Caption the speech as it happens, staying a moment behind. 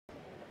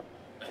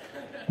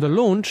The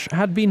launch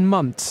had been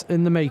months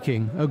in the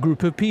making. A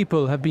group of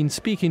people have been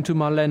speaking to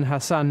Marlene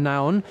Hassan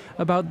Nahon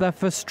about their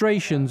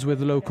frustrations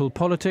with local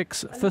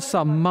politics for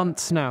some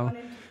months now.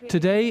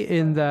 Today,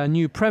 in their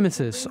new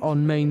premises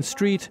on Main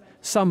Street,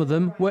 some of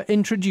them were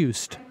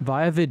introduced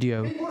via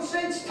video. People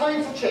say it's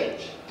time for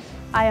change.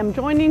 I am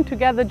joining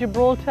Together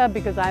Gibraltar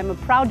because I am a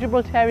proud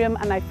Gibraltarian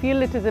and I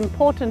feel it is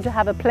important to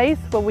have a place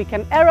where we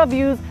can air our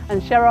views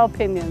and share our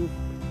opinions.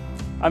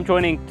 I'm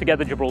joining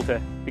Together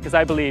Gibraltar because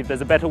I believe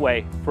there's a better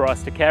way for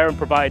us to care and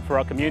provide for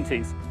our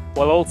communities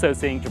while also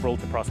seeing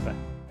Gibraltar prosper.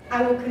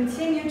 I will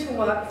continue to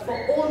work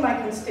for all my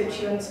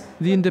constituents.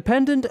 The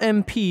independent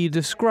MP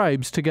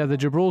describes Together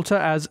Gibraltar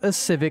as a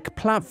civic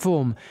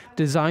platform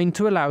designed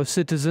to allow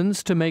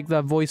citizens to make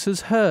their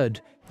voices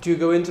heard. Do you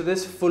go into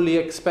this fully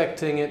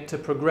expecting it to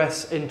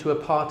progress into a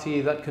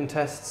party that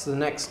contests the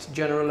next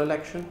general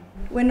election?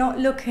 We're not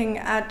looking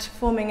at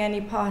forming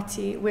any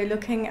party. We're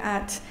looking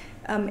at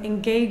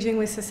engaging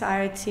with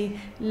society,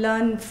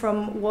 learn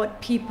from what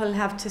people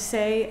have to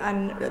say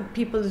and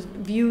people's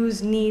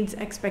views, needs,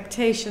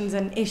 expectations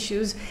and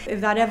issues. If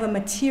that ever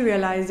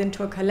materialized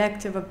into a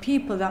collective of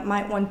people that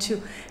might want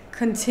to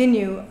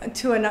continue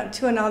to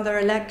another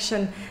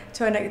election,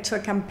 to a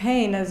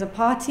campaign as a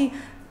party,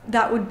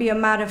 that would be a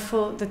matter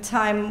for the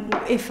time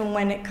if and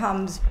when it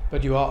comes.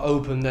 But you are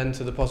open then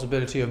to the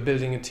possibility of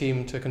building a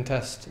team to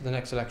contest the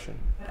next election?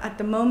 At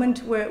the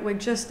moment, we're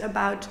just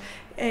about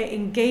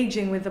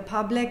engaging with the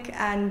public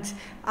and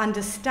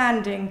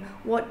understanding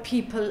what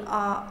people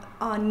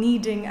are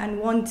needing and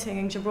wanting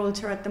in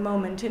Gibraltar at the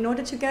moment in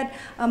order to get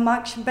a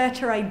much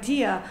better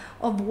idea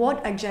of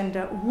what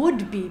agenda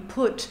would be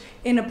put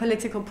in a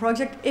political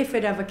project if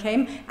it ever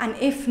came, and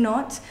if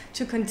not,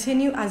 to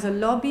continue as a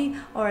lobby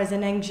or as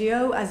an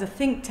NGO, as a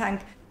think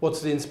tank.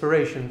 What's the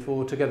inspiration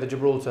for Together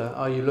Gibraltar?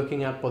 Are you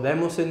looking at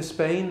Podemos in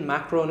Spain,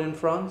 Macron in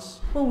France?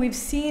 Well, we've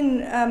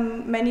seen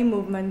many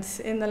movements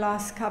in the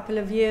last couple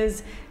of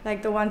years,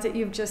 like the ones that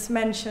you've just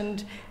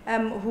mentioned,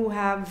 who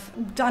have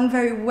done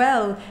very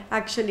well,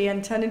 actually,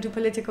 and turned into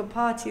political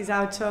parties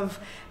out of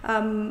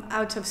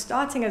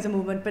starting as a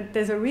movement. But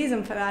there's a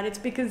reason for that. It's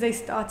because they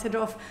started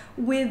off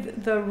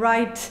with the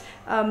right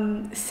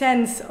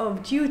sense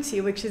of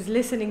duty, which is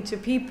listening to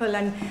people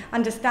and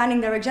understanding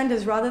their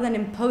agendas rather than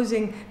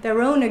imposing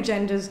their own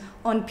agendas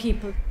on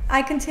people.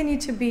 I continue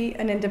to be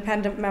an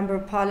independent member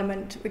of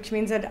parliament, which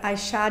means that I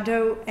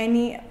shadow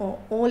any or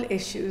all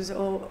issues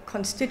or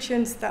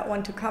constituents that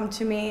want to come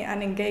to me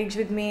and engage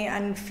with me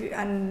and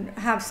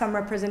have some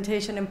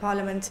representation in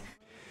parliament.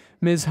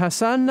 Ms.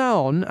 Hassan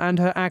Nahon and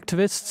her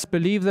activists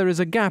believe there is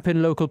a gap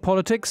in local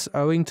politics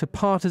owing to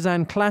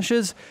partisan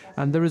clashes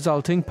and the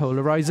resulting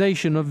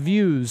polarization of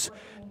views.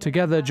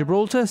 Together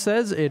Gibraltar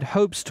says it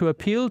hopes to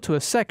appeal to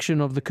a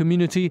section of the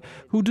community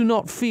who do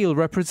not feel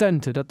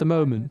represented at the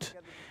moment.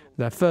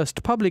 Their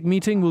first public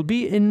meeting will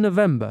be in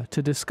November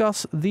to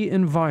discuss the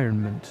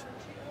environment.